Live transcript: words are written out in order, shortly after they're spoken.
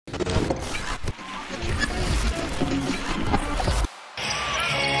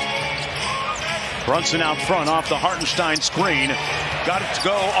Brunson out front off the Hartenstein screen. Got it to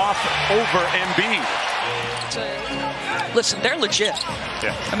go off over Embiid. Listen, they're legit.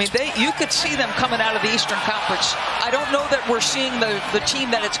 Yeah. I mean, you could see them coming out of the Eastern Conference. I don't know that we're seeing the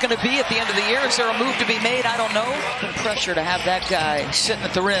team that it's going to be at the end of the year. Is there a move to be made? I don't know. The pressure to have that guy sitting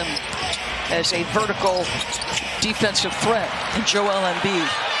at the rim as a vertical defensive threat in Joel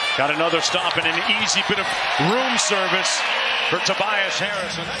Embiid. Got another stop and an easy bit of room service for Tobias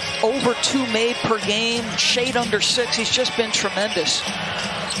Harrison. Over 2 made per game, shade under 6. He's just been tremendous.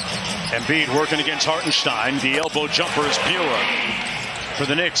 Embiid working against Hartenstein. The elbow jumper is pure. For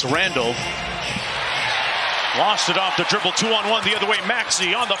the Knicks, Randall lost it off the dribble. 2-on-1 the other way.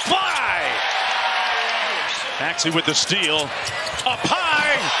 Maxey on the fly. Maxey with the steal. Up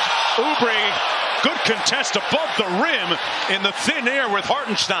high. Oubre, good contest above the rim in the thin air with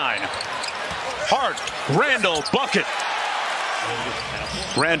Hartenstein. Hart, Randall, bucket.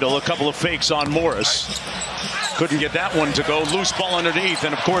 Randall, a couple of fakes on Morris. Couldn't get that one to go. Loose ball underneath.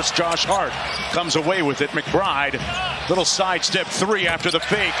 And, of course, Josh Hart comes away with it. McBride, little sidestep 3 after the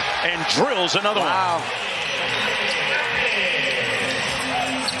fake and drills another one.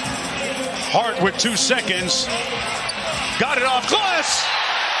 Hart with 2 seconds. Got it off glass.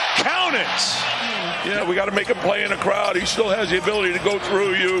 Count it. Yeah, we got to make him play in a crowd. He still has the ability to go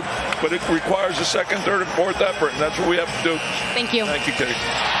through you, but it requires a second, third, and fourth effort, and that's what we have to do. Thank you. Thank you, Kate.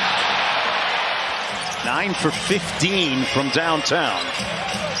 9 for 15 from downtown.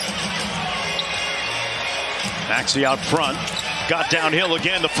 Maxey out front. Got downhill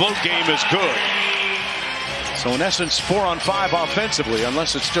again. The float game is good. So in essence, 4-on-5 offensively,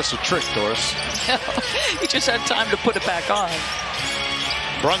 unless it's just a trick, Doris. He just had time to put it back on.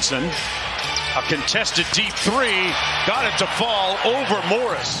 Brunson, a contested deep 3. Got it to fall over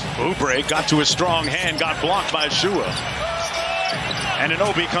Morris. Oubre got to his strong hand, got blocked by Shua. And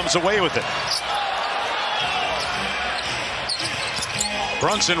Anunoby comes away with it.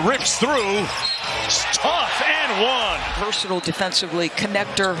 Brunson rips through. Tough and one. Versatile defensively,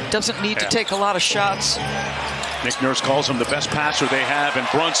 connector, doesn't need to take a lot of shots. Nick Nurse calls him the best passer they have, and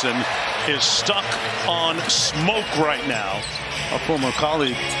Brunson is stuck on smoke right now. Our former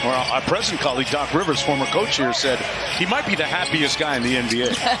colleague, or our present colleague, Doc Rivers, former coach here, said he might be the happiest guy in the NBA.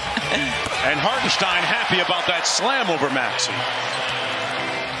 And Hartenstein happy about that slam over Maxey.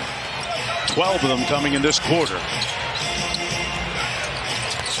 12 of them coming in this quarter.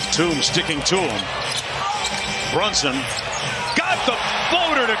 Toombs sticking to him. Brunson got the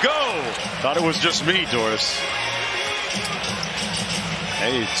floater to go. Thought it was just me, Doris.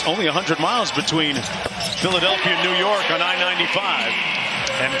 Hey, it's only 100 miles between Philadelphia and New York on I-95.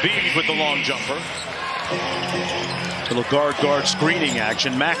 Embiid with the long jumper. Little guard screening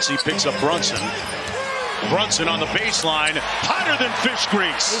action. Maxey picks up Brunson. Brunson on the baseline, hotter than fish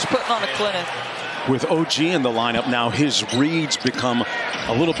grease. He's putting on a clinic. With OG in the lineup now, his reads become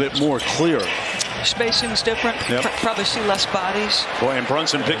a little bit more clear. Spacing's different. Yep. Probably see less bodies. Boy, and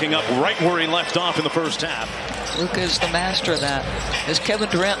Brunson picking up right where he left off in the first half. Luka is the master of that. As Kevin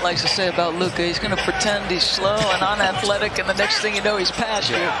Durant likes to say about Luka, he's going to pretend he's slow and unathletic, and the next thing you know, he's past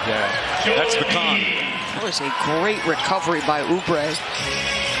you. Yeah, that's the con. That was a great recovery by Oubre.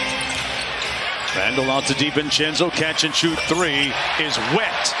 Randall out to DiVincenzo, catch and shoot 3 is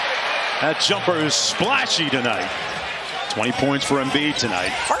wet. That jumper is splashy tonight. 20 points for Embiid tonight.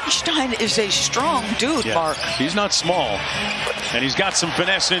 Hartenstein is a strong dude, yeah, Mark. He's not small. And he's got some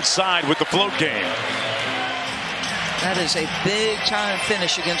finesse inside with the float game. That is a big-time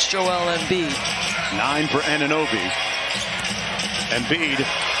finish against Joel Embiid. 9 for Anunoby. Embiid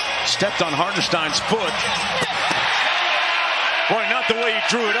stepped on Hartenstein's foot. Boy, not the way he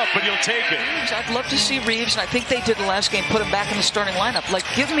drew it up, but he'll take it. I'd love to see Reeves, and I think they did the last game, put him back in the starting lineup. Like,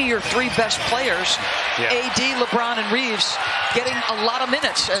 give me your 3 best players, AD, LeBron, and Reeves, getting a lot of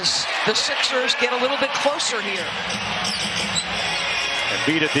minutes as the Sixers get a little bit closer here.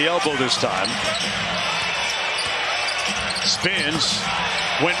 Embiid at the elbow this time. Spins,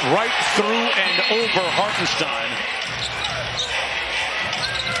 went right through and over Hartenstein.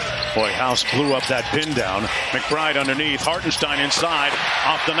 Boy, House blew up that pin down. McBride underneath, Hartenstein inside,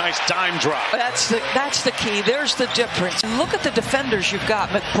 off the nice dime drop. That's the key. There's the difference. Look at the defenders you've got: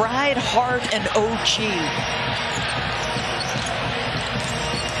 McBride, Hart, and OG.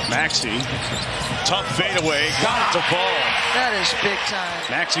 Maxey, tough fadeaway, got it to fall. That is big time.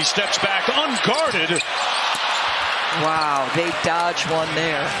 Maxey steps back, unguarded. Wow, they dodge one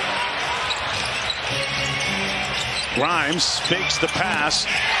there. Grimes fakes the pass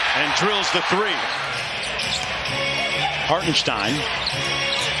and drills the 3. Hartenstein,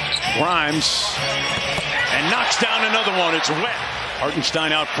 Grimes, and knocks down another one. It's wet.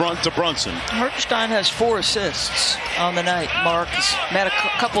 Hartenstein out front to Brunson. Hartenstein has 4 assists on the night. Mark has made a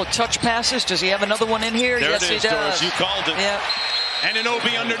couple of touch passes. Does he have another one in here? There Yes, it is, he does. Doris. You called it. Yeah. And an OB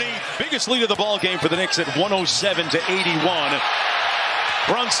underneath. Biggest lead of the ball game for the Knicks at 107-81.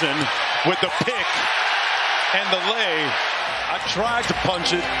 Brunson with the pick and the lay. I tried to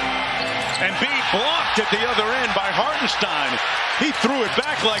punch it. And beat blocked at the other end by Hartenstein. He threw it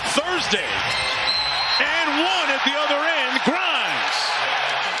back like Thursday. And one at the other end, Grimes.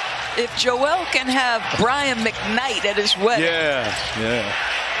 If Joel can have Brian McKnight at his wedding. Yeah.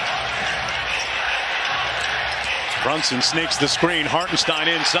 Brunson sneaks the screen. Hartenstein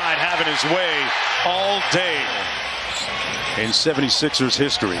inside, having his way all day in 76ers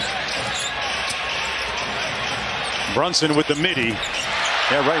history. Brunson with the midi.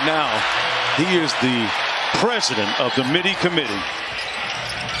 Yeah, right now, he is the president of the midi committee.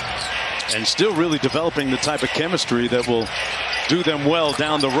 And still really developing the type of chemistry that will do them well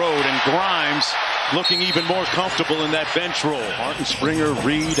down the road. And Grimes looking even more comfortable in that bench role. Martin Springer,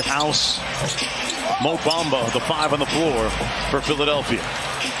 Reed, House, Mo Bamba, the 5 on the floor for Philadelphia.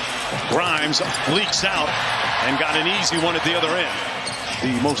 Grimes leaks out and got an easy one at the other end.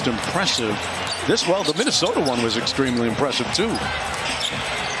 The most impressive. The Minnesota one was extremely impressive too.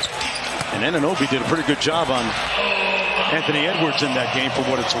 And Anunoby did a pretty good job on Anthony Edwards in that game for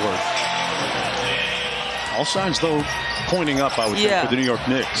what it's worth. All signs, though, pointing up, I would think, for the New York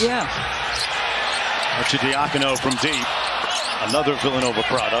Knicks. Yeah. Arcidiacono from deep. Another Villanova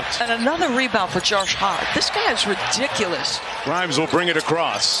product. And another rebound for Josh Hart. This guy is ridiculous. Grimes will bring it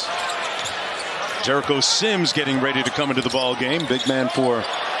across. Jericho Sims getting ready to come into the ball game. Big man for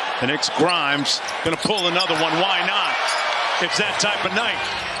the Knicks. Grimes going to pull another one. Why not? It's that type of night.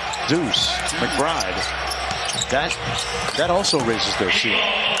 Deuce, McBride. That also raises their ceiling.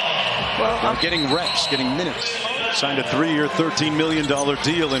 Well, getting reps, getting minutes. Signed a 3-year, $13 million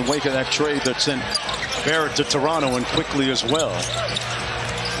deal in wake of that trade that sent Barrett to Toronto and quickly as well.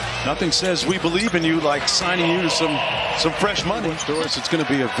 Nothing says we believe in you like signing you to some fresh money. Doris, it's going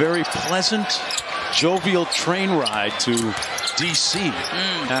to be a very pleasant, jovial train ride to D.C.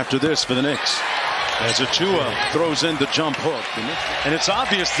 after this for the Knicks. As Achua throws in the jump hook. And it's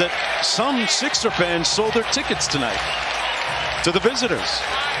obvious that some Sixer fans sold their tickets tonight to the visitors.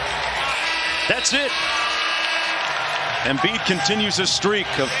 That's it. Embiid continues his streak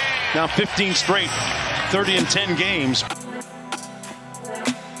of now 15 straight 30-10 games.